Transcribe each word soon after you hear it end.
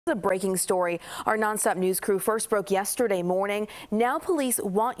a breaking story our nonstop news crew first broke yesterday morning. Now police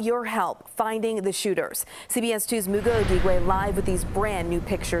want your help finding the shooters. CBS 2's Mugo Odigwe live with these brand new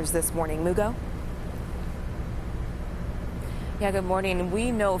pictures this morning. Mugo? Yeah, good morning. We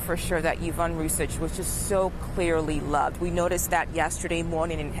know for sure that Yvonne Ruzich was just so clearly loved. We noticed that yesterday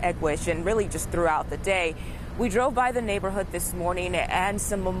morning in Hegewisch and really just throughout the day. We drove by the neighborhood this morning and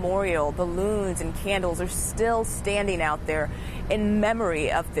some memorial balloons and candles are still standing out there in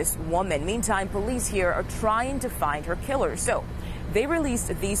memory of this woman. Meantime, police here are trying to find her killer. So they released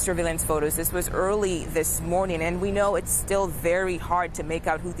these surveillance photos. This was early this morning, and we know it's still very hard to make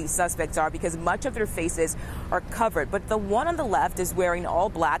out who these suspects are because much of their faces are covered. But the one on the left is wearing all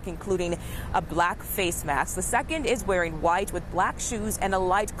black, including a black face mask. The second is wearing white with black shoes and a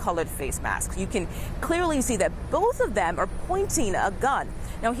light colored face mask. You can clearly see that both of them are pointing a gun.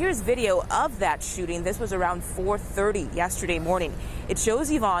 Now here's video of that shooting. This was around 4:30 yesterday morning. It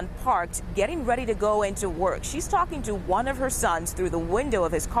shows Yvonne parked, getting ready to go into work. She's talking to one of her sons through the window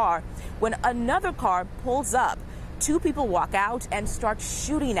of his car when another car pulls up. Two people walk out and start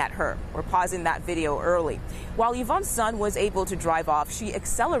shooting at her. We're pausing that video early. While Yvonne's son was able to drive off, she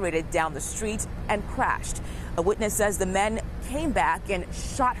accelerated down the street and crashed. A witness says the men came back and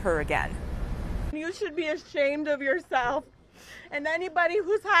shot her again. You should be ashamed of yourself. And anybody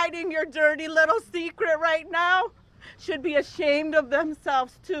who's hiding your dirty little secret right now should be ashamed of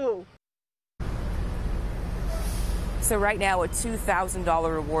themselves too. So right now, a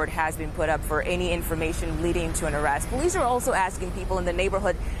 $2,000 reward has been put up for any information leading to an arrest. Police are also asking people in the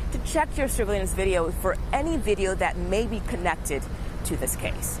neighborhood to check your surveillance video for any video that may be connected to this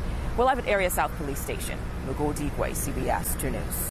case. We're live at Area South Police Station. Mugo Odigwe, CBS 2 News.